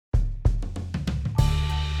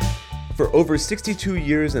For over 62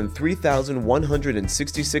 years and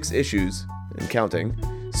 3,166 issues, and counting,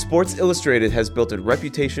 Sports Illustrated has built a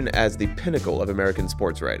reputation as the pinnacle of American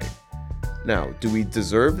sports writing. Now, do we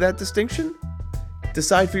deserve that distinction?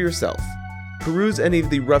 Decide for yourself. Peruse any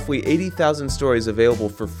of the roughly 80,000 stories available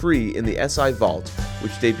for free in the SI Vault,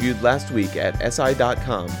 which debuted last week at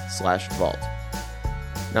si.com/vault.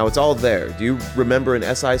 Now it's all there. Do you remember an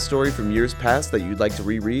SI story from years past that you'd like to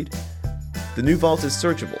reread? The new Vault is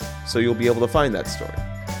searchable, so you'll be able to find that story.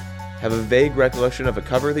 Have a vague recollection of a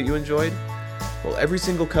cover that you enjoyed? Well, every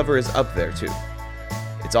single cover is up there too.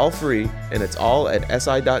 It's all free, and it's all at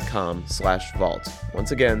si.com/vault.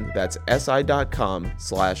 Once again, that's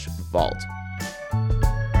si.com/vault.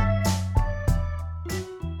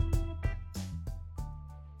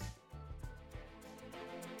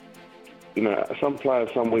 You know, some players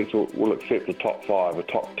some weeks will accept a top 5, a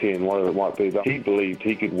top 10, whatever it might be. But he believed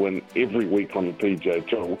he could win every week on the PGA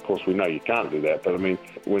Tour. Of course, we know you can't do that. But, I mean,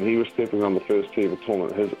 when he was stepping on the first tee of a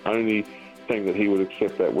tournament, his only thing that he would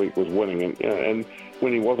accept that week was winning. And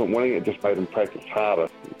when he wasn't winning, it just made him practice harder.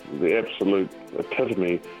 The absolute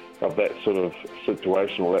epitome of that sort of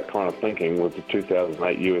situation or that kind of thinking was the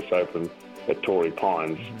 2008 US Open at Torrey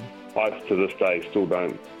Pines. I, to this day, still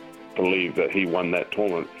don't believe that he won that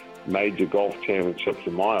tournament. Major golf championships,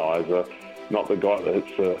 in my eyes, are not the guy that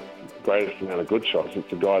hits the greatest amount of good shots. It's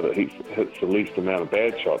the guy that hits the least amount of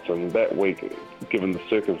bad shots. And that week, given the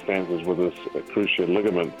circumstances with his cruciate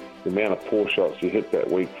ligament, the amount of poor shots he hit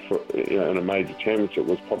that week in a major championship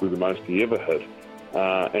was probably the most he ever hit,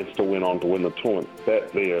 and still went on to win the tournament.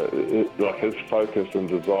 That there, like his focus and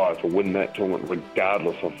desire to win that tournament,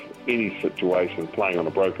 regardless of any situation, playing on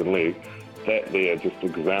a broken leg, that there just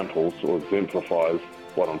examples or exemplifies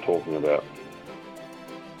what I'm talking about.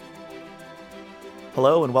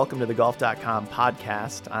 Hello and welcome to the Golf.com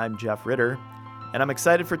podcast. I'm Jeff Ritter, and I'm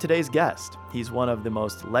excited for today's guest. He's one of the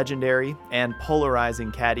most legendary and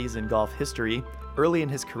polarizing caddies in golf history. Early in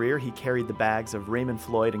his career, he carried the bags of Raymond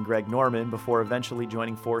Floyd and Greg Norman before eventually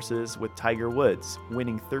joining forces with Tiger Woods,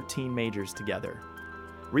 winning 13 majors together.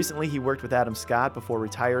 Recently, he worked with Adam Scott before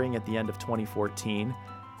retiring at the end of 2014.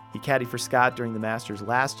 He caddied for Scott during the Masters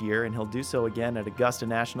last year, and he'll do so again at Augusta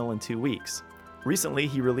National in 2 weeks. Recently,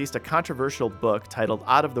 he released a controversial book titled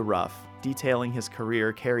Out of the Rough, detailing his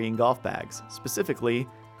career carrying golf bags, specifically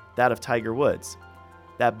that of Tiger Woods.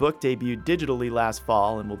 That book debuted digitally last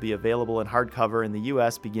fall and will be available in hardcover in the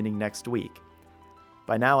U.S. beginning next week.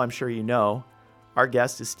 By now, I'm sure you know, our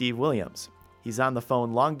guest is Steve Williams. He's on the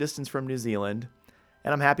phone long distance from New Zealand,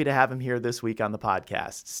 and I'm happy to have him here this week on the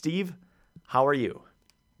podcast. Steve, how are you?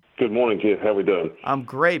 Good morning, Jeff. How are we doing? I'm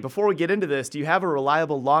great. Before we get into this, do you have a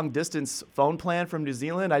reliable long-distance phone plan from New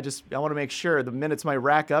Zealand? I want to make sure the minutes might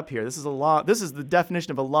rack up here. This is the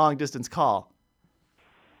definition of a long-distance call.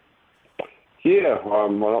 Yeah,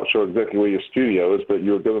 I'm not sure exactly where your studio is, but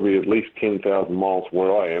you're going to be at least 10,000 miles from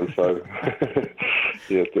where I am. So,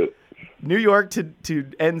 yes, New York to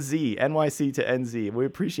NZ, NYC to NZ. We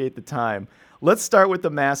appreciate the time. Let's start with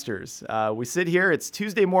the Masters. We sit here. It's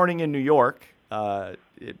Tuesday morning in New York.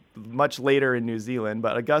 Much later in New Zealand,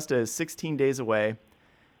 but Augusta is 16 days away,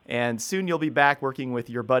 and soon you'll be back working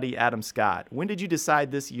with your buddy Adam Scott. When did you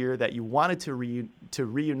decide this year that you wanted to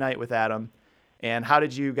reunite with Adam, and how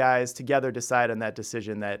did you guys together decide on that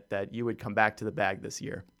decision that you would come back to the bag this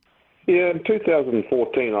year? Yeah, in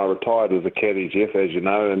 2014 I retired as a caddy, Jeff, as you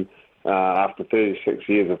know, and after 36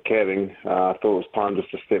 years of caddying, I thought it was time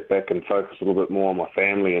just to step back and focus a little bit more on my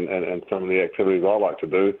family and some of the activities I like to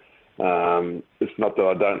do. It's not that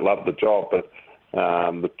I don't love the job, but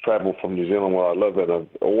the travel from New Zealand where I live, and I've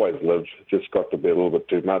always lived, just got to be a little bit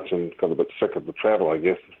too much and got a bit sick of the travel, I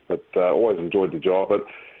guess. But always enjoyed the job. But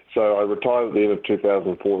so I retired at the end of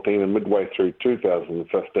 2014, and midway through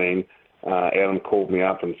 2015, Adam called me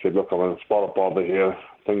up and said, "Look, I'm in a spot of bother here.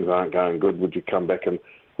 Things aren't going good. Would you come back and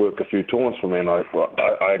work a few tournaments for me?" And I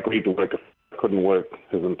agreed to work. I couldn't work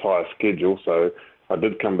his entire schedule, so I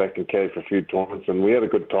did come back and caddy for a few tournaments, and we had a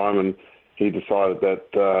good time, and he decided that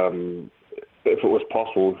if it was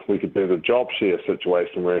possible, we could do the job share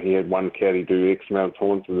situation where he had one caddy do X amount of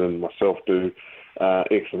tournaments and then myself do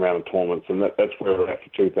X amount of tournaments, and that's where we're at for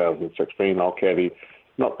 2016. I'll caddy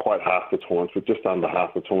not quite half the tournaments, but just under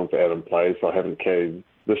half the tournaments Adam plays. I haven't caddied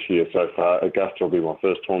this year so far. Augusta will be my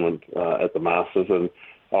first tournament at the Masters, and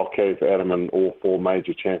I'll caddy for Adam in all 4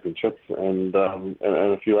 major championships and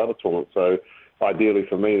a few other tournaments. So ideally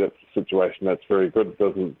for me, that's a situation that's very good. It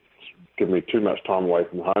doesn't give me too much time away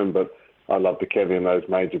from home, but I love to caddy in those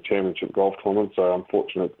major championship golf tournaments, so I'm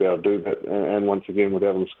fortunate to be able to do that, and once again with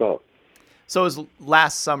Adam Scott. So it was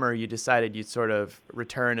last summer you decided you'd sort of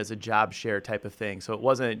return as a job share type of thing. So it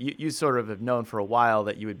wasn't, you sort of have known for a while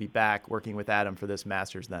that you would be back working with Adam for this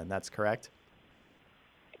Masters then. That's correct?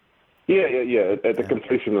 Yeah. At the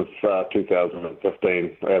completion of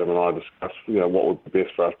 2015, Adam and I discussed, what would be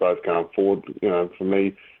best for us both going forward. For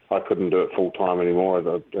me, I couldn't do it full time anymore.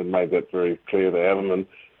 I made that very clear to Adam, and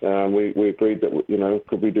we agreed that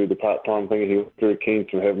could we do the part time thing? He was very keen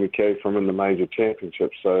to have me carry from in the major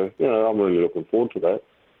championships. So I'm really looking forward to that.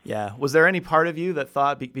 Yeah. Was there any part of you that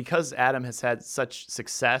thought, because Adam has had such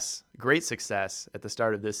success, great success at the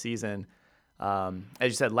start of this season? As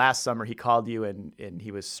you said, last summer he called you and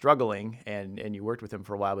he was struggling, and you worked with him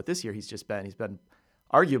for a while. But this year he's been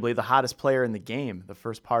arguably the hottest player in the game the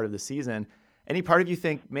first part of the season. Any part of you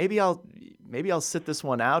think maybe I'll sit this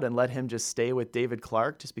one out and let him just stay with David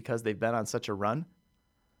Clark just because they've been on such a run?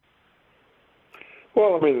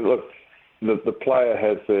 Well, I mean, look, the player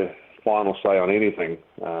has the final say on anything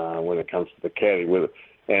when it comes to the caddy.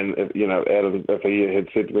 And Adam, if he had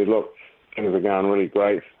said to me, look, things are going really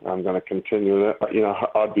great, I'm going to continue that,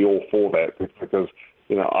 I'd be all for that, because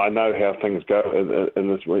I know how things go in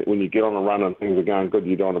this. When you get on a run and things are going good,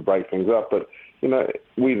 you don't want to break things up. But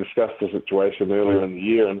we discussed the situation earlier in the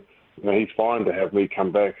year, and he's fine to have me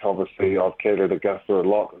come back. Obviously, I've caddied Augusta a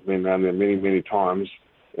lot. I've been down there many, many times,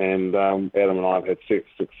 and Adam and I have had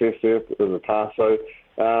success there in the past. So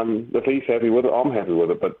if he's happy with it, I'm happy with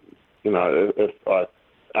it. But if I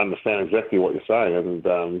understand exactly what you're saying,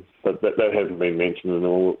 and but that hasn't been mentioned, and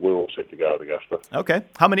we're all set to go at Augusta. Okay.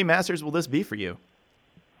 How many Masters will this be for you?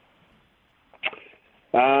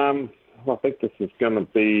 I think this is going to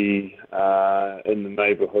be in the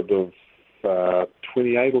neighbourhood of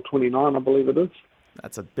 28 or 29, I believe it is.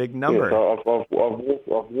 That's a big number. Yeah, so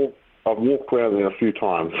I've walked around there a few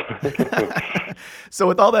times. So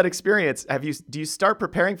with all that experience, do you start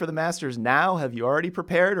preparing for the Masters now? Have you already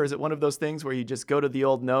prepared, or is it one of those things where you just go to the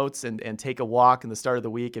old notes and take a walk in the start of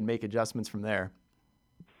the week and make adjustments from there?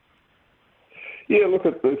 Yeah, look,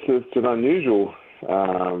 it's an unusual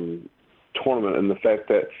tournament in the fact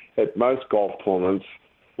that at most golf tournaments,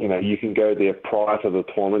 you can go there prior to the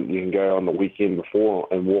tournament, you can go on the weekend before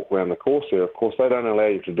and walk around the course there. Of course, they don't allow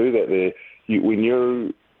you to do that there.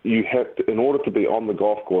 You have to, in order to be on the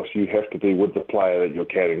golf course, you have to be with the player that you're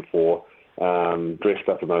caddying for, dressed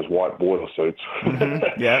up in those white boiler suits.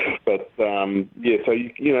 Mm-hmm. Yeah. But so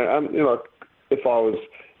if I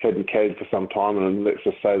hadn't caddied for some time, and let's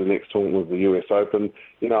just say the next tournament was the US Open,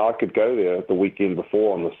 I could go there the weekend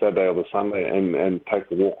before on the Saturday or the Sunday and take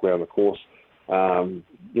a walk around the course,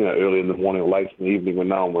 early in the morning or late in the evening when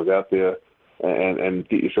no one was out there, and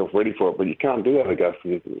get yourself ready for it. But you can't do that,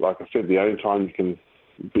 Augusta. Like I said, the only time you can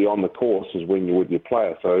be on the course is when you're with your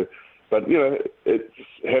player. So, but it's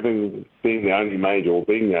being the only major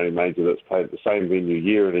that's played at the same venue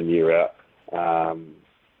year in and year out.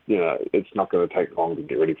 It's not going to take long to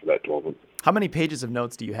get ready for that tournament. How many pages of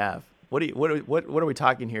notes do you have? What are we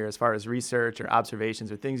talking here as far as research or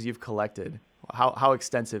observations or things you've collected? How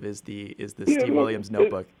extensive is the Steve Williams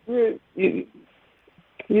notebook? You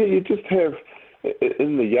just have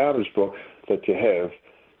in the yardage book that you have.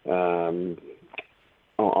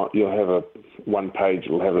 You'll have one page.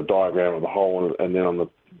 Will have a diagram of the hole, and then on the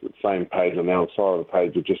same page on the outside of the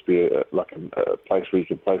page will just be a place where you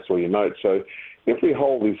can place all your notes. So every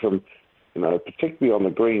hole is particularly on the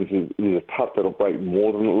greens, there's a putt that'll break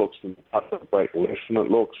more than it looks, and a putt that'll break less than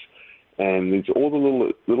it looks. And there's all the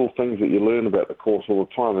little things that you learn about the course all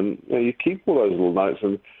the time, and you keep all those little notes.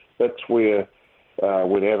 And that's where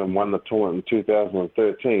when Adam won the tournament in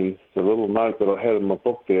 2013, the little note that I had in my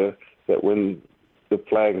book there, that when the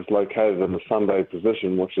flag is located in the Sunday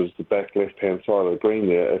position, which is the back left-hand side of the green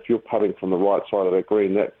there, if you're putting from the right side of that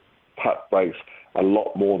green, that putt breaks a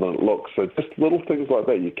lot more than it looks. So just little things like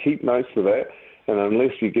that. You keep notes of that, and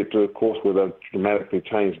unless you get to a course where they've dramatically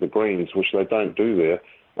changed the greens, which they don't do there,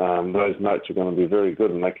 those notes are going to be very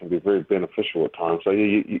good, and they can be very beneficial at times. So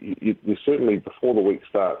you certainly, before the week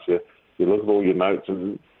starts, you look at all your notes,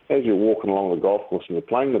 and as you're walking along the golf course and you're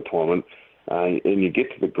playing the tournament, and you get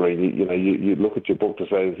to the green, you look at your book to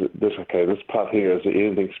say, this putt here, is there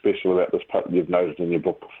anything special about this putt you've noted in your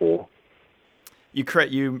book before?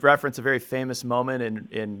 You reference a very famous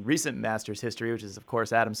moment in recent Masters history, which is, of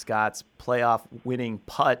course, Adam Scott's playoff winning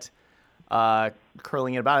putt,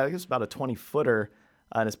 curling in about a 20-footer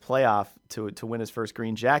on his playoff to win his first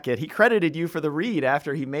green jacket. He credited you for the read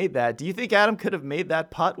after he made that. Do you think Adam could have made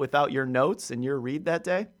that putt without your notes and your read that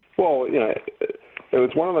day? Well, it was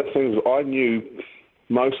one of those things I knew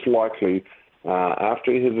most likely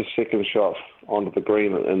after he hit his second shot onto the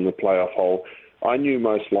green in the playoff hole, I knew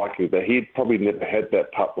most likely that he'd probably never had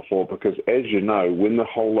that putt before because, as you know, when the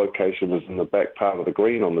hole location was in the back part of the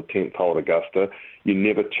green on the 10th hole at Augusta, you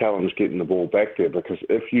never challenged getting the ball back there because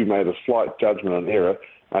if you made a slight judgment and error,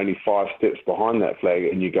 only 5 steps behind that flag,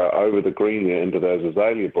 and you go over the green there into those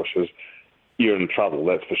azalea bushes, you're in trouble,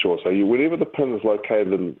 that's for sure. So whenever the pin is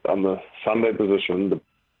located on the Sunday position, the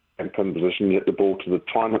pin position, you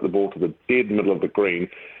try and hit the ball to the dead middle of the green.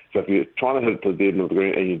 So if you're trying to hit it to the dead middle of the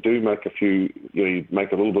green and you do make you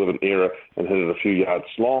make a little bit of an error and hit it a few yards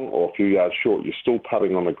long or a few yards short, you're still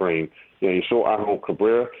putting on the green. You saw Angel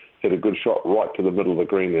Cabrera hit a good shot right to the middle of the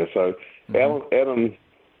green there. So Adam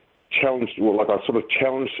challenged, I sort of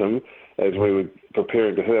challenged him as we were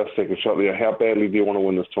preparing to hit our second shot. How badly do you want to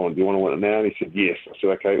win this tournament? Do you want to win it now? And he said, yes. I said,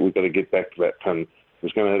 okay, we've got to get back to that pin. He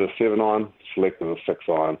was going to hit a 7-iron, selected a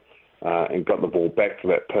 6-iron. And got the ball back to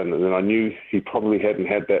that pin. And then I knew he probably hadn't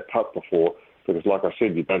had that putt before because, like I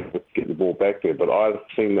said, you don't get the ball back there. But I've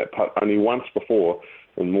seen that putt only once before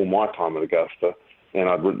in more my time at Augusta, and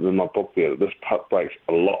I'd written in my book there that this putt breaks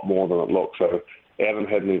a lot more than it looks. So Adam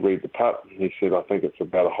had me read the putt, and he said, I think it's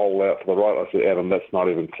about a hole out to the right. I said, Adam, that's not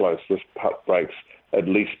even close. This putt breaks at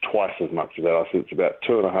least twice as much as that. I said, it's about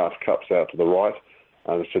 2.5 cups out to the right.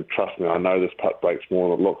 And I said, trust me, I know this putt breaks more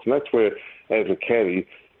than it looks. And that's where, as a caddy,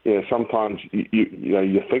 sometimes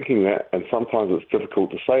you're thinking that, and sometimes it's difficult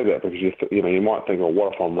to say that because you might think, well,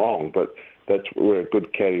 what if I'm wrong? But that's where a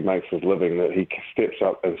good caddy makes his living, that he steps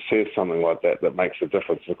up and says something like that makes a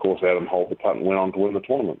difference. Of course, Adam held the putt and went on to win the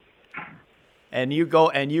tournament. And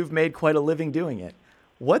you've made quite a living doing it.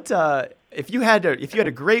 What if you had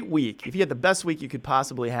a great week, if you had the best week you could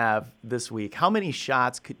possibly have this week? How many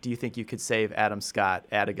shots do you think you could save Adam Scott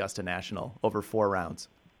at Augusta National over 4 rounds?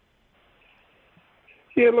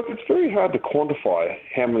 Yeah, look, it's very hard to quantify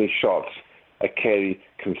how many shots a caddy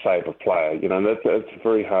can save a player. That's a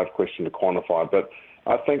very hard question to quantify. But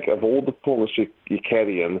I think of all the tournaments you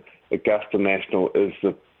caddy in, Augusta National is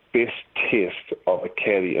the best test of a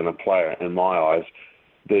caddy and a player in my eyes.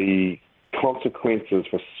 The consequences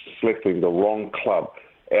for selecting the wrong club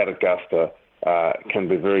at Augusta can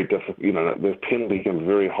be very difficult. The penalty can be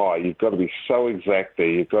very high. You've got to be so exact there.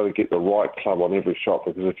 You've got to get the right club on every shot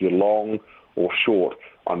because if you're long or short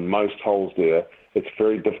on most holes there, it's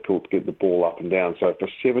very difficult to get the ball up and down. So for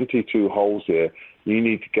 72 holes there, you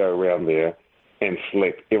need to go around there and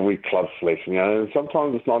select every club selection. And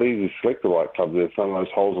sometimes it's not easy to select the right club there. Some of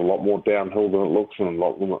those holes are a lot more downhill than it looks and a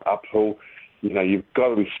lot more uphill. You've got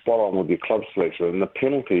to be spot on with your club selection. And the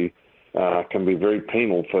penalty can be very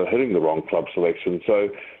penal for hitting the wrong club selection. So,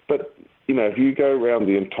 but if you go around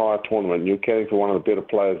the entire tournament and you're caddying for one of the better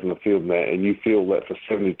players in the field now, and you feel that for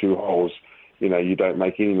 72 holes, you don't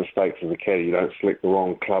make any mistakes as a caddy, you don't select the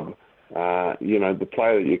wrong club, the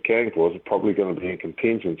player that you're caddying for is probably going to be in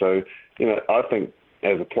contention. So, I think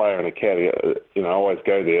as a player and a caddy, I always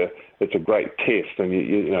go there. It's a great test,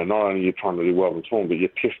 and not only you're trying to do well in the tournament, but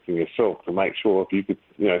you're testing yourself to make sure if you could,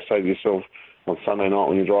 say to yourself on Sunday night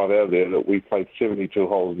when you drive out there that we played 72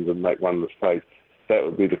 holes and didn't make one mistake, that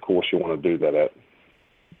would be the course you want to do that at.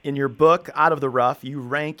 In your book, Out of the Rough, you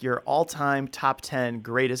rank your all-time top 10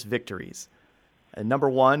 greatest victories. Number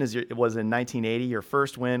 1 was in 1980, your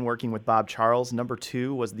first win working with Bob Charles. Number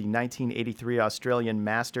 2 was the 1983 Australian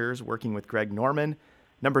Masters working with Greg Norman.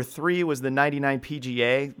 Number 3 was the 99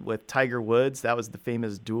 PGA with Tiger Woods. That was the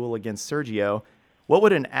famous duel against Sergio. What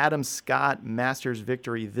would an Adam Scott Masters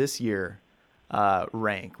victory this year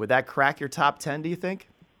rank? Would that crack your top 10, do you think?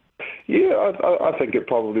 Yeah, I think it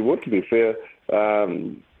probably would, to be fair.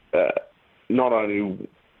 Not only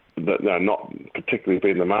not particularly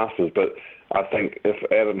being the Masters, but I think if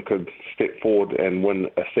Adam could step forward and win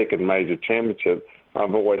a second major championship,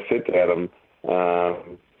 I've always said to Adam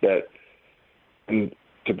that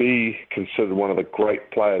to be considered one of the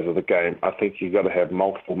great players of the game, I think you've got to have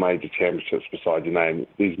multiple major championships beside your name.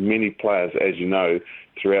 There's many players, as you know,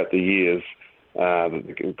 throughout the years,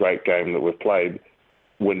 the great game that we've played,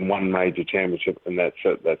 win one major championship, and that's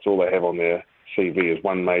it. That's all they have on their CV is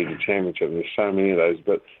one major championship. And there's so many of those,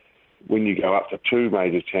 but when you go up to 2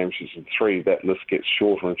 major championships and 3, that list gets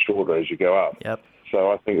shorter and shorter as you go up. Yep.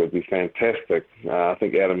 So I think it would be fantastic. I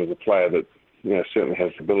think Adam is a player that certainly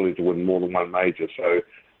has the ability to win more than one major. So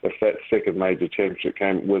if that second major championship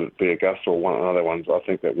came, whether it be Augusta or one of the other ones, I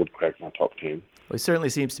think that would crack my top 10. Well, he certainly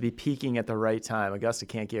seems to be peaking at the right time. Augusta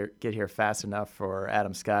can't get here fast enough for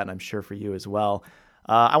Adam Scott, and I'm sure for you as well.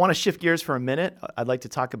 I want to shift gears for a minute. I'd like to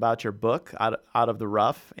talk about your book, Out of the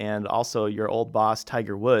Rough, and also your old boss,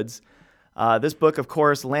 Tiger Woods. This book, of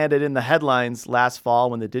course, landed in the headlines last fall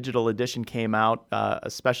when the digital edition came out,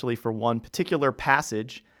 especially for one particular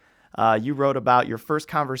passage. You wrote about your first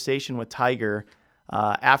conversation with Tiger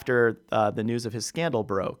after the news of his scandal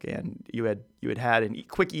broke, and you had a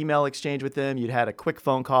quick email exchange with him. You'd had a quick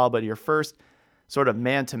phone call, but your first sort of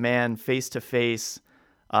man-to-man, face-to-face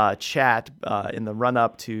chat in the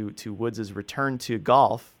run-up to Woods' return to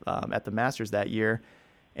golf at the Masters that year.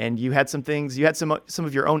 And you had some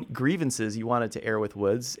of your own grievances you wanted to air with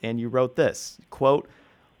Woods, and you wrote this, quote,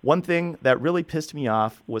 "One thing that really pissed me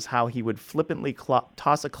off was how he would flippantly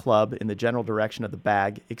toss a club in the general direction of the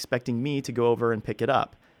bag, expecting me to go over and pick it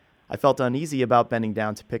up. I felt uneasy about bending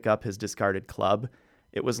down to pick up his discarded club.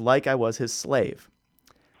 It was like I was his slave."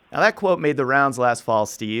 Now that quote made the rounds last fall,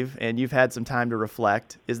 Steve, and you've had some time to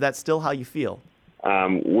reflect. Is that still how you feel?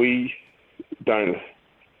 We don't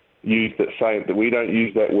use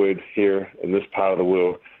that word here in this part of the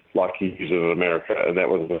world like you use it in America, and that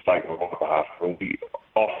was a mistake on my behalf. And we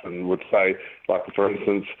often would say, like for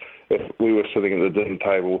instance, if we were sitting at the dinner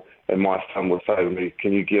table and my son would say to me,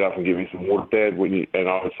 "Can you get up and give me some water, Dad?" And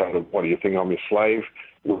I would say, "What do you think, I'm your slave?"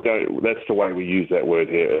 That's the way we use that word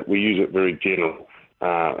here. We use it very general,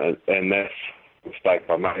 and that's a mistake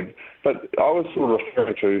I made. But I was sort of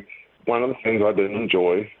referring to one of the things I didn't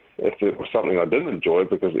enjoy. If it was something I didn't enjoy,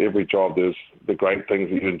 because every job there's the great things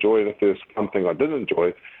that you enjoy, and if there's something I didn't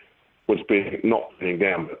enjoy, was not being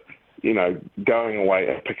down, but going away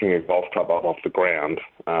and picking a golf club up off the ground.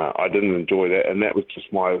 I didn't enjoy that, and that was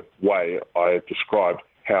just my way I described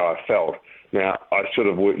how I felt. Now, I should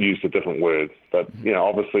have used a different word, but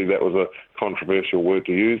obviously that was a controversial word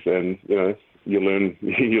to use, and you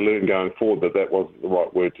learn going forward that wasn't the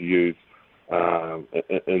right word to use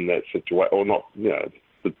in that situation, or not.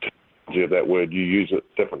 The terminology of that word, you use it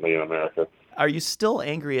differently in America. Are you still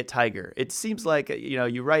angry at Tiger? It seems like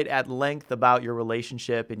you write at length about your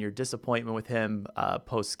relationship and your disappointment with him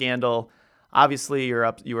post-scandal. Obviously,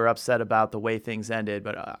 you were upset about the way things ended,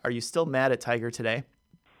 but are you still mad at Tiger today?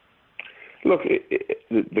 Look,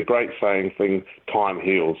 the great saying thing, time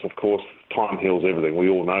heals. Of course, time heals everything. We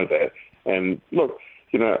all know that. And look,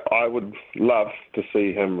 I would love to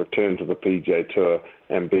see him return to the PGA Tour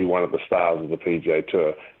and be one of the stars of the PGA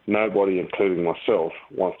Tour. Nobody, including myself,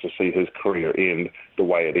 wants to see his career end the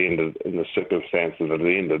way it ended in the circumstances that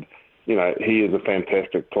it ended. He is a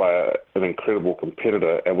fantastic player, an incredible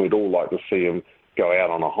competitor, and we'd all like to see him go out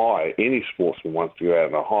on a high. Any sportsman wants to go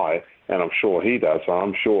out on a high, and I'm sure he does. So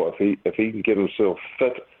I'm sure if he can get himself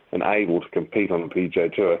fit and able to compete on the PGA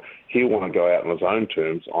Tour, he'll want to go out on his own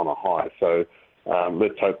terms on a high. So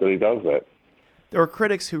let's hope that he does that. There were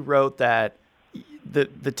critics who wrote that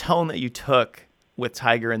the tone that you took with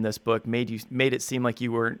Tiger in this book made it seem like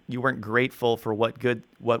you weren't grateful for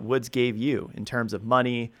what Woods gave you in terms of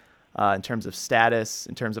money, in terms of status,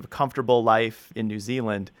 in terms of a comfortable life in New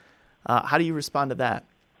Zealand. How do you respond to that?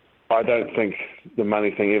 I don't think the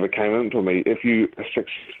money thing ever came into me. If you are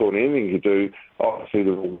successful in anything you do, obviously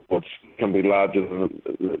the rewards can be larger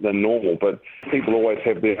than normal, but people always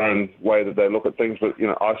have their own way that they look at things. But,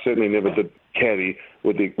 I certainly never did caddy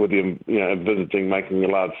with the envisaging making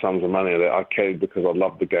large sums of money. I caddied because I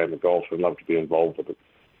loved the game of golf and loved to be involved with it.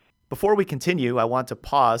 Before we continue, I want to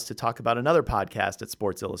pause to talk about another podcast at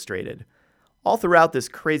Sports Illustrated. All throughout this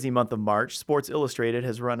crazy month of March, Sports Illustrated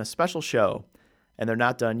has run a special show, and they're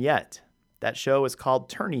not done yet. That show is called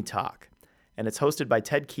Tourney Talk, and it's hosted by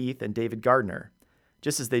Ted Keith and David Gardner.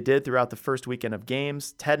 Just as they did throughout the first weekend of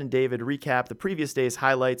games, Ted and David recap the previous day's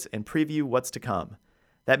highlights and preview what's to come.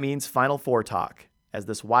 That means Final Four talk, as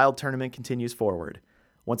this wild tournament continues forward.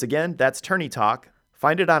 Once again, that's Tourney Talk.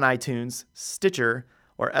 Find it on iTunes, Stitcher,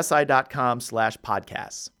 or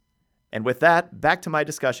si.com/podcasts. And with that, back to my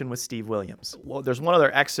discussion with Steve Williams. Well, there's one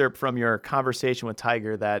other excerpt from your conversation with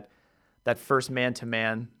Tiger that first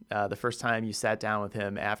man-to-man, the first time you sat down with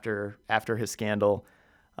him after his scandal,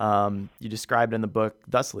 you described in the book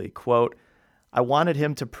thusly, quote, "I wanted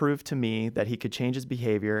him to prove to me that he could change his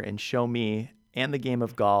behavior and show me and the game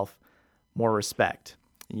of golf more respect."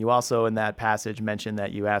 And you also, in that passage, mentioned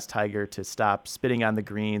that you asked Tiger to stop spitting on the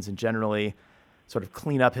greens and generally sort of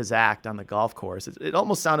clean up his act on the golf course. It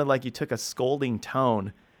almost sounded like you took a scolding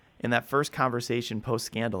tone in that first conversation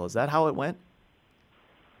post-scandal. Is that how it went?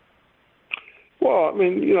 Well, I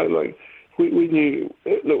mean, we knew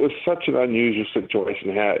it was such an unusual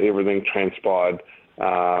situation how everything transpired, with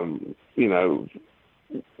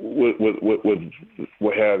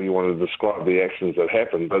however you want to describe the actions that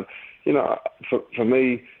happened. But, for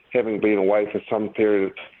me, having been away for some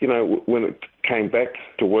period, when it came back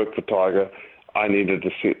to work for Tiger, I needed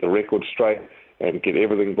to set the record straight and get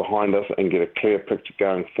everything behind us and get a clear picture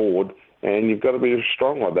going forward. And you've got to be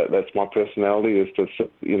strong like that. That's my personality, is to sit,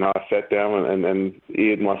 I sat down and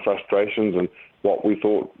aired my frustrations and what we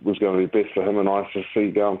thought was going to be best for him and I to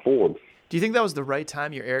see going forward. Do you think that was the right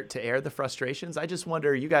time to air the frustrations? I just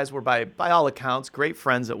wonder, you guys were by all accounts great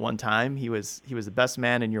friends at one time. He was the best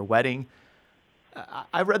man in your wedding.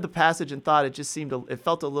 I read the passage and thought it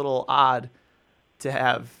felt a little odd to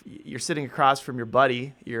have, you're sitting across from your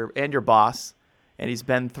buddy, your boss, and he's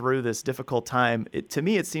been through this difficult time. To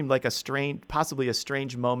me, it seemed like possibly a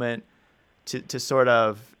strange moment to sort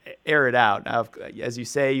of air it out. Now, as you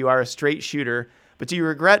say, you are a straight shooter. But do you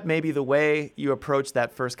regret maybe the way you approached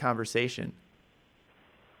that first conversation?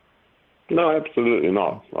 No, absolutely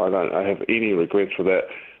not. I don't have any regrets for that.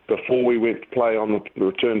 Before we went to play on the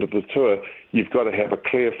return to the tour, you've got to have a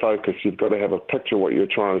clear focus. You've got to have a picture of what you're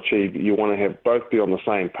trying to achieve. You want to have both be on the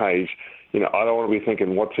same page. I don't want to be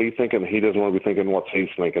thinking what's he thinking. He doesn't want to be thinking what's he's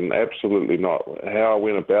thinking. Absolutely not. How I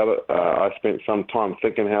went about it, I spent some time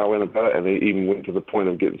thinking how I went about it, and even went to the point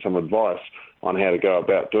of getting some advice on how to go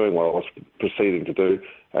about doing what I was proceeding to do.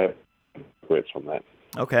 I have regrets on that.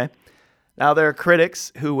 Okay. Now, there are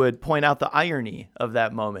critics who would point out the irony of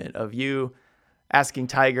that moment, of you asking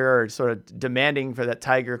Tiger, or sort of demanding for that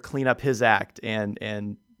Tiger clean up his act and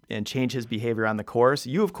change his behavior on the course.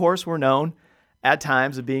 You, of course, were known at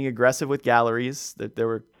times of being aggressive with galleries, that there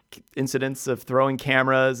were incidents of throwing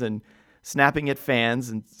cameras and snapping at fans,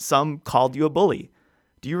 and some called you a bully.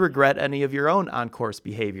 Do you regret any of your own on-course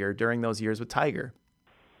behavior during those years with Tiger?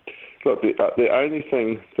 Look, the only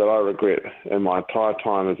thing that I regret in my entire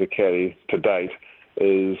time as a caddy to date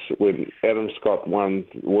is when Adam Scott won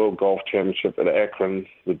the World Golf Championship at Akron,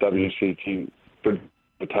 the WCT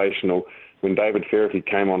Invitational, when David Ferretti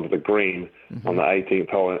came onto the green on the 18th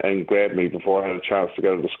hole and grabbed me before I had a chance to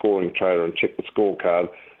go to the scoring trailer and check the scorecard.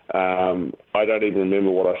 I don't even remember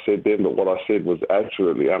what I said then, but what I said was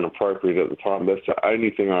absolutely inappropriate at the time. That's the only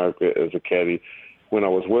thing I regret as a caddy. When I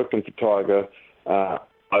was working for Tiger, I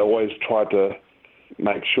always tried to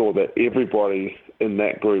make sure that everybody in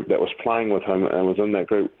that group that was playing with him and was in that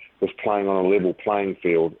group was playing on a level playing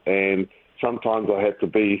field. And sometimes I had to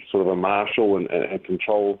be sort of a marshal and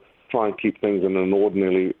control, try and keep things in an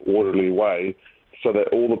orderly way so that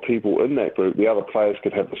all the people in that group, the other players,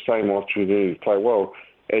 could have the same opportunity to play well.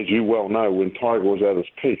 As you well know, when Tiger was at his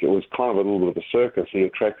peak, it was kind of a little bit of a circus. He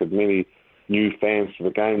attracted many new fans to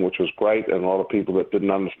the game, which was great, and a lot of people that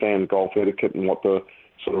didn't understand golf etiquette and what the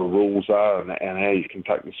sort of rules are and how you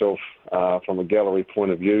conduct yourself from a gallery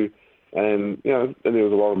point of view. And, and there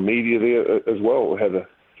was a lot of media there as well. It had a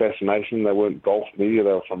fascination. They weren't golf media.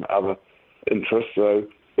 They were from other interests. So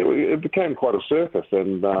it became quite a circus.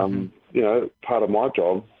 And, part of my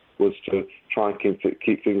job was to try and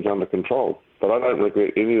keep things under control. But I don't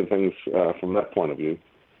regret any of the things from that point of view.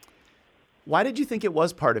 Why did you think it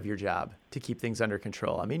was part of your job to keep things under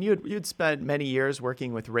control? I mean, you'd spent many years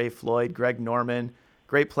working with Ray Floyd, Greg Norman,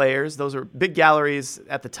 great players. Those are big galleries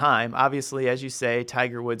at the time. Obviously, as you say,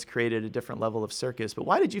 Tiger Woods created a different level of circus. But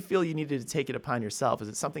why did you feel you needed to take it upon yourself? Is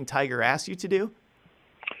it something Tiger asked you to do?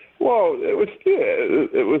 Well, it was,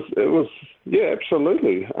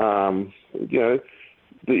 absolutely.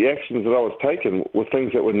 The actions that I was taking were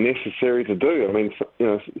things that were necessary to do. I mean,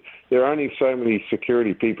 there are only so many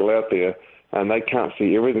security people out there, and they can't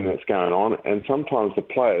see everything that's going on. And sometimes the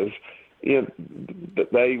players,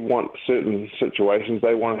 they want certain situations.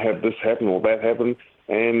 They want to have this happen or that happen.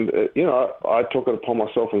 And, I took it upon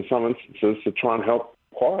myself in some instances to try and help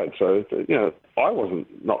quiet. So, I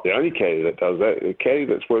wasn't not the only caddy that does that. A caddy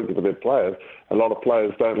that's working for their players. A lot of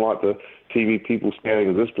players don't like the TV people standing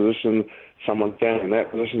in this position, someone standing in that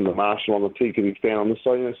position, the marshal on the tee can be standing on this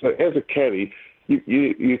side. So as a caddy,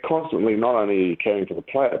 you're constantly not only caddying for the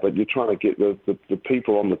player, but you're trying to get the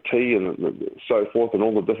people on the tee and so forth, and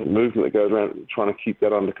all the different movement that goes around, trying to keep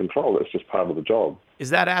that under control. That's just part of the job. Is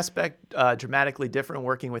that aspect dramatically different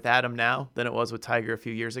working with Adam now than it was with Tiger a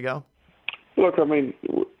few years ago? Look, I mean,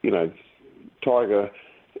 Tiger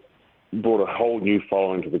brought a whole new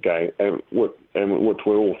following to the game, and which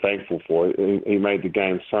we're all thankful for. He made the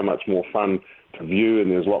game so much more fun to view,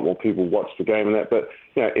 and there's a lot more people watch the game and that. But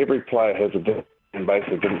every player has a different fan base,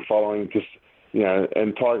 a different following.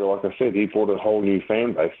 And Tiger, like I said, he brought a whole new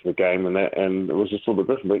fan base to the game, and it was just sort of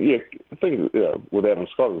different. But the thing with Adam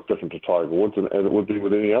Scott is different to Tiger Woods, and it would be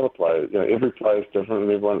with any other player. Every player is different,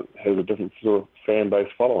 and everyone has a different sort of fan base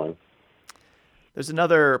following. There's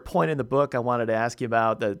another point in the book I wanted to ask you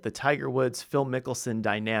about, the Tiger Woods-Phil Mickelson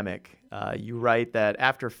dynamic. You write that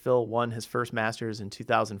after Phil won his first Masters in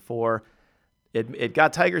 2004, it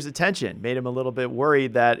got Tiger's attention, made him a little bit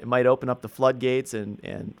worried that it might open up the floodgates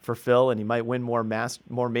and for Phil, and he might win more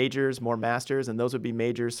majors, more Masters, and those would be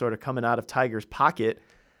majors sort of coming out of Tiger's pocket.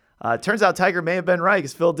 It turns out Tiger may have been right,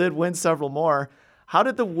 because Phil did win several more. How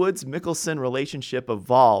did the Woods-Mickelson relationship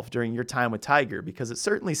evolve during your time with Tiger? Because it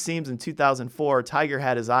certainly seems in 2004, Tiger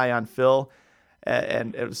had his eye on Phil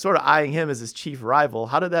and it was sort of eyeing him as his chief rival.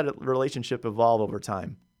 How did that relationship evolve over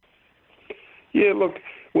time? Yeah, look,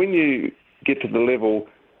 when you get to the level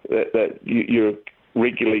that you're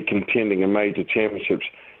regularly contending in major championships,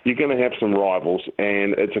 you're going to have some rivals,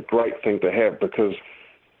 and it's a great thing to have because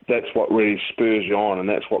that's what really spurs you on and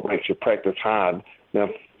that's what makes you practice hard. Now,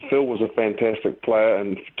 Phil was a fantastic player,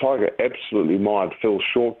 and Tiger absolutely admired Phil's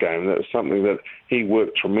short game. That was something that he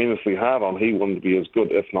worked tremendously hard on. He wanted to be as good,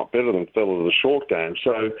 if not better, than Phil at the short game.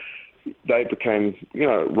 So they became,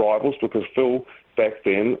 rivals because Phil back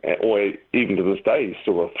then, or even to this day, he's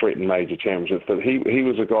still a threatened major championships. But he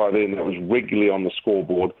was a guy then that was regularly on the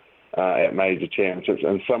scoreboard at major championships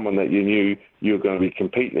and someone that you knew you were going to be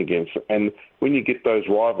competing against. And when you get those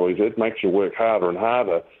rivalries, it makes you work harder and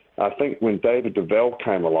harder. I think when David Duval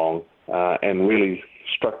came along and really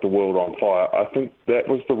struck the world on fire, I think that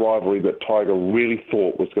was the rivalry that Tiger really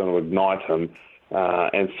thought was going to ignite him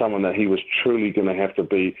and someone that he was truly going to have to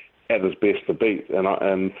be at his best to beat. And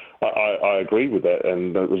I agree with that.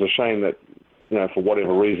 And it was a shame that, for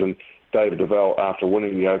whatever reason, David Duval, after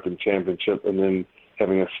winning the Open Championship and then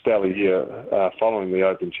having a stellar year following the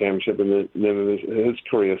Open Championship, and then his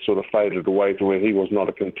career sort of faded away to where he was not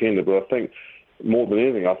a contender. But I think more than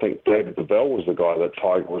anything, I think David Duval was the guy that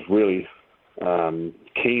Tiger was really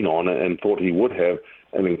keen on and thought he would have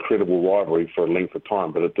an incredible rivalry for a length of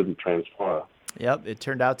time, but it didn't transpire. Yep, it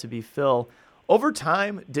turned out to be Phil. Over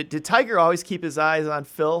time, did Tiger always keep his eyes on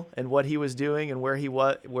Phil and what he was doing and where he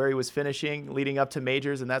was finishing, leading up to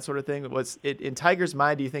majors and that sort of thing? Was it in Tiger's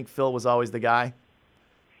mind? Do you think Phil was always the guy?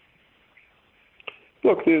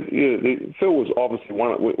 Look, Phil was obviously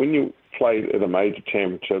when you played at a major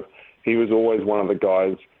championship, he was always one of the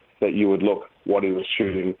guys that you would look what he was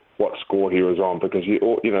shooting, what score he was on, because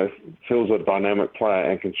Phil's a dynamic player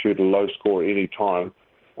and can shoot a low score any time.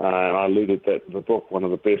 And I alluded that in the book, one of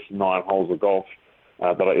the best 9 holes of golf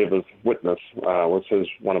that I ever witnessed was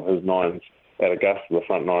one of his 9s at Augusta, the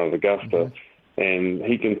front 9 at Augusta. Mm-hmm. And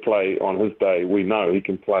he can play on his day. We know he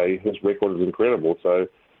can play. His record is incredible. So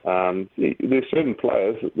there's certain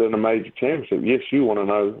players that in a major championship, yes, you want to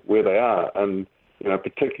know where they are. And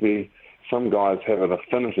particularly some guys have an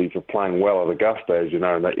affinity for playing well at Augusta, as you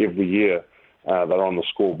know, and every year they're on the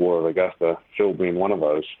scoreboard at Augusta, Phil being one of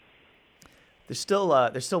those. There's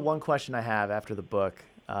still one question I have after the book.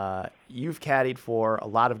 You've caddied for a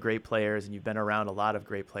lot of great players, and you've been around a lot of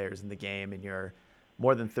great players in the game in your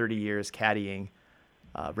more than 30 years caddying.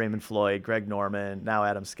 Raymond Floyd, Greg Norman, now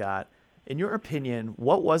Adam Scott. In your opinion,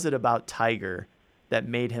 what was it about Tiger that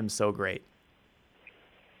made him so great?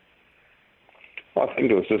 I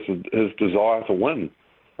think it was just his desire to win.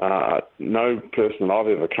 No person I've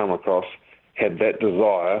ever come across had that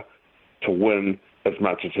desire to win as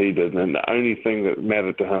much as he did, and the only thing that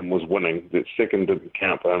mattered to him was winning. That second didn't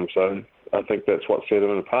count for him, so I think that's what set him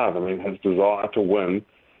apart. I mean, his desire to win,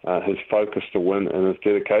 his focus to win, and his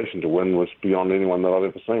dedication to win was beyond anyone that I've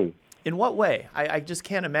ever seen. In what way? I just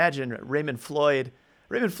can't imagine Raymond Floyd.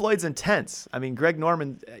 Raymond Floyd's intense. I mean, Greg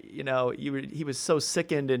Norman, he was so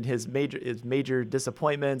sickened in his major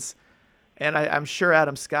disappointments, and I'm sure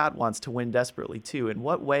Adam Scott wants to win desperately too. In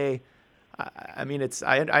what way? I mean,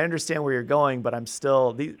 I understand where you're going, but I'm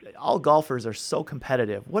still all golfers are so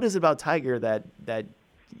competitive. What is it about Tiger that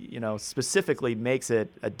specifically makes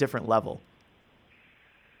it a different level?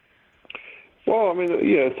 Well, I mean,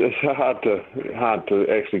 yeah, it's hard to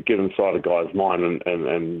actually get inside a guy's mind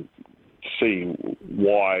and see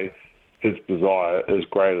why his desire is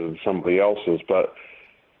greater than somebody else's. But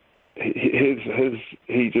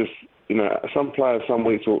he just, some players some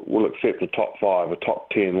weeks will accept a top 5, a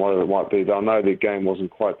top 10, whatever it might be. They'll know their game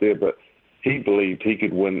wasn't quite there, but he believed he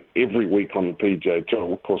could win every week on the PGA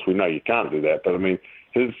Tour. Of course, we know you can't do that, but I mean,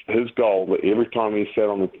 his goal that every time he sat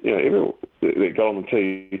on that got on the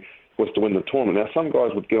tee was to win the tournament. Now, some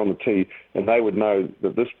guys would get on the tee and they would know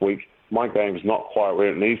that this week my game's not quite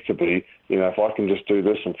where it needs to be. If I can just do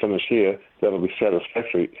this and finish here, that'll be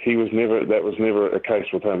satisfactory. That was never a case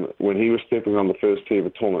with him. When he was stepping on the first tee of a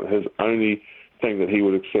tournament, his only thing that he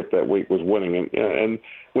would accept that week was winning. And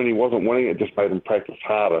when he wasn't winning, it just made him practice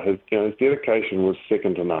harder. His dedication was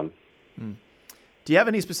second to none. Mm. Do you have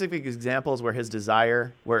any specific examples where his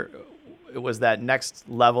desire, where it was that next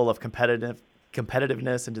level of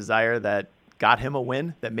competitiveness and desire that got him a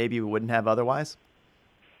win that maybe we wouldn't have otherwise?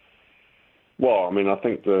 Well, I mean, I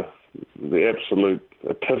think the absolute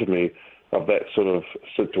epitome of that sort of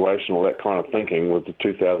situation or that kind of thinking was the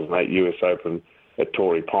 2008 US Open at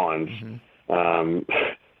Torrey Pines. Mm-hmm.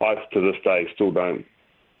 I, to this day, still don't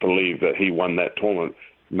believe that he won that tournament.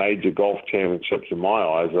 Major golf championships, in my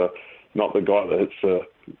eyes, are not the guy that hits the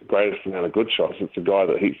greatest amount of good shots. It's the guy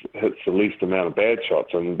that hits the least amount of bad shots.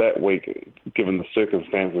 And that week, given the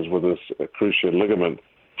circumstances with his cruciate ligament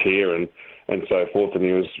tear and so forth, and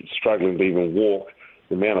he was struggling to even walk,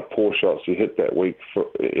 the amount of poor shots he hit that week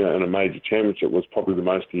in a major championship was probably the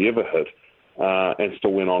most he ever hit, and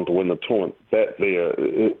still went on to win the tournament. That there,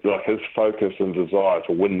 like his focus and desire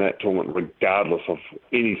to win that tournament regardless of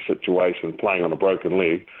any situation, playing on a broken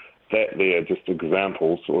leg, that there just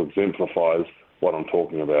exemplifies what I'm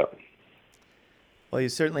talking about. Well, you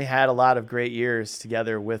certainly had a lot of great years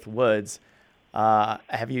together with Woods.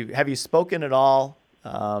 Have you spoken at all?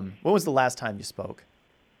 When was the last time you spoke?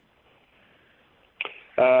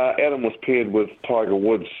 Adam was paired with Tiger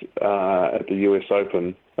Woods at the US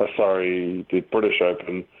Open. The British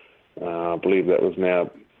Open. I believe that was now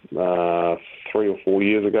 3 or 4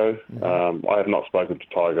 years ago. Mm-hmm. I have not spoken to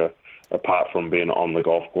Tiger apart from being on the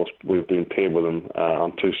golf course. We've been paired with him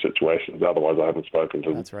on 2 situations. Otherwise, I haven't spoken to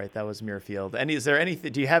him. That's right. That was Muirfield. And is there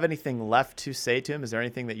anything? Do you have anything left to say to him? Is there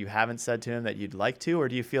anything that you haven't said to him that you'd like to, or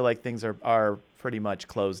do you feel like things are pretty much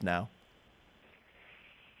closed now?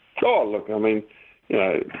 Oh, look, I mean,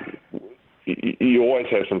 you always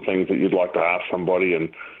have some things that you'd like to ask somebody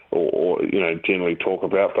or generally talk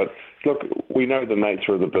about. But look, we know the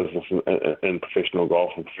nature of the business in professional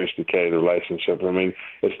golf and professional caddy relationship. I mean,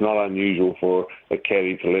 it's not unusual for a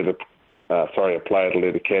caddy to let a player to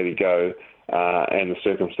let a caddy go, and the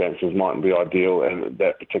circumstances mightn't be ideal, and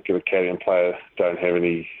that particular caddy and player don't have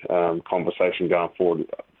any conversation going forward.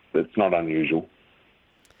 It's not unusual.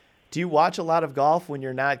 Do you watch a lot of golf when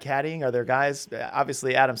you're not caddying? Are there guys,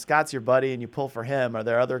 obviously Adam Scott's your buddy and you pull for him. Are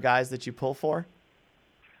there other guys that you pull for?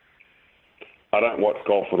 I don't watch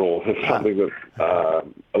golf at all. It's something that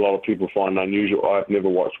a lot of people find unusual. I've never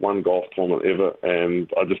watched one golf tournament ever, and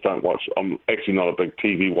I just don't watch. I'm actually not a big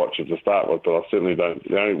TV watcher to start with, but I certainly don't.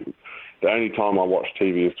 The only time I watch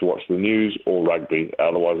TV is to watch the news or rugby.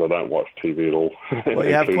 Otherwise, I don't watch TV at all, well,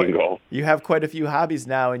 including golf. You have quite a few hobbies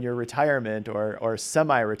now in your retirement or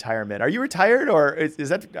semi-retirement. Are you retired, or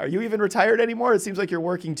are you even retired anymore? It seems like you're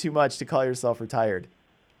working too much to call yourself retired.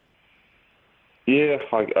 Yeah,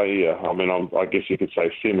 I mean, I guess you could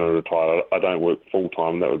say semi-retired. I don't work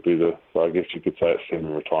full-time. That would be so I guess you could say it's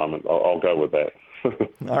semi-retirement. I'll go with that.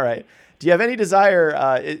 All right. Do you have any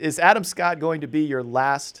desire, is Adam Scott going to be your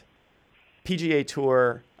last PGA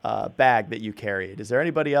Tour bag that you carried? Is there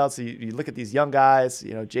anybody else? You look at these young guys,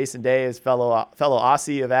 Jason Day is fellow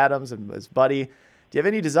Aussie of Adams and his buddy. Do you have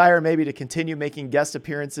any desire maybe to continue making guest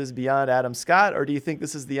appearances beyond Adam Scott, or do you think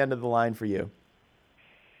this is the end of the line for you?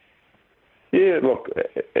 Yeah, look,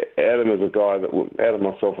 Adam is a guy Adam and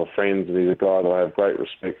myself are friends, and he's a guy that I have great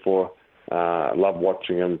respect for. I love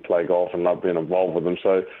watching him play golf and love being involved with him.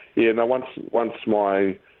 So, yeah, once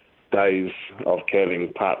my days of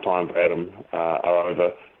caddying part-time for Adam are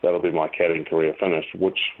over, that'll be my caddying career finished,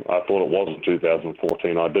 which I thought it was in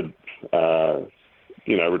 2014. I did,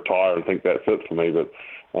 retire and think that's it for me, but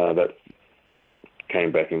that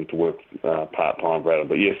came back into work part-time for Adam.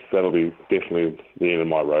 But yes, that'll be definitely the end of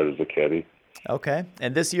my road as a caddy. Okay.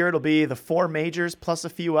 And this year it'll be the 4 majors plus a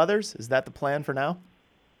few others. Is that the plan for now?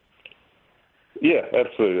 Yeah,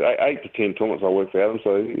 absolutely. 8 to 10 tournaments I work for Adam,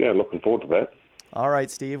 so yeah, looking forward to that. All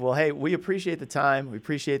right, Steve. Well, hey, we appreciate the time. We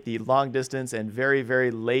appreciate the long distance and very,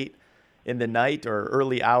 very late in the night or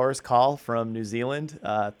early hours call from New Zealand.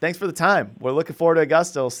 Thanks for the time. We're looking forward to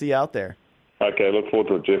Augusta. We'll see you out there. Okay, look forward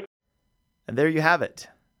to it, Jeff. And there you have it.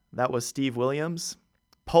 That was Steve Williams,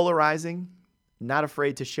 polarizing, not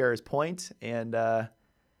afraid to share his point, and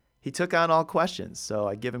he took on all questions. So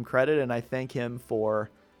I give him credit, and I thank him for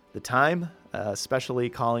the time, especially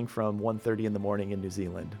calling from 1:30 in the morning in New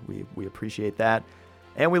Zealand. We appreciate that.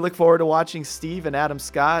 And we look forward to watching Steve and Adam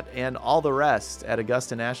Scott and all the rest at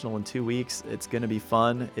Augusta National in 2 weeks. It's going to be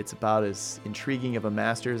fun. It's about as intriguing of a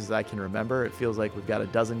Masters as I can remember. It feels like we've got a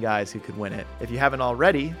dozen guys who could win it. If you haven't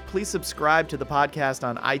already, please subscribe to the podcast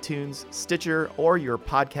on iTunes, Stitcher, or your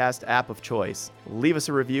podcast app of choice. Leave us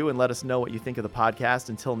a review and let us know what you think of the podcast.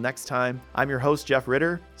 Until next time, I'm your host, Jeff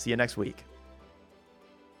Ritter. See you next week.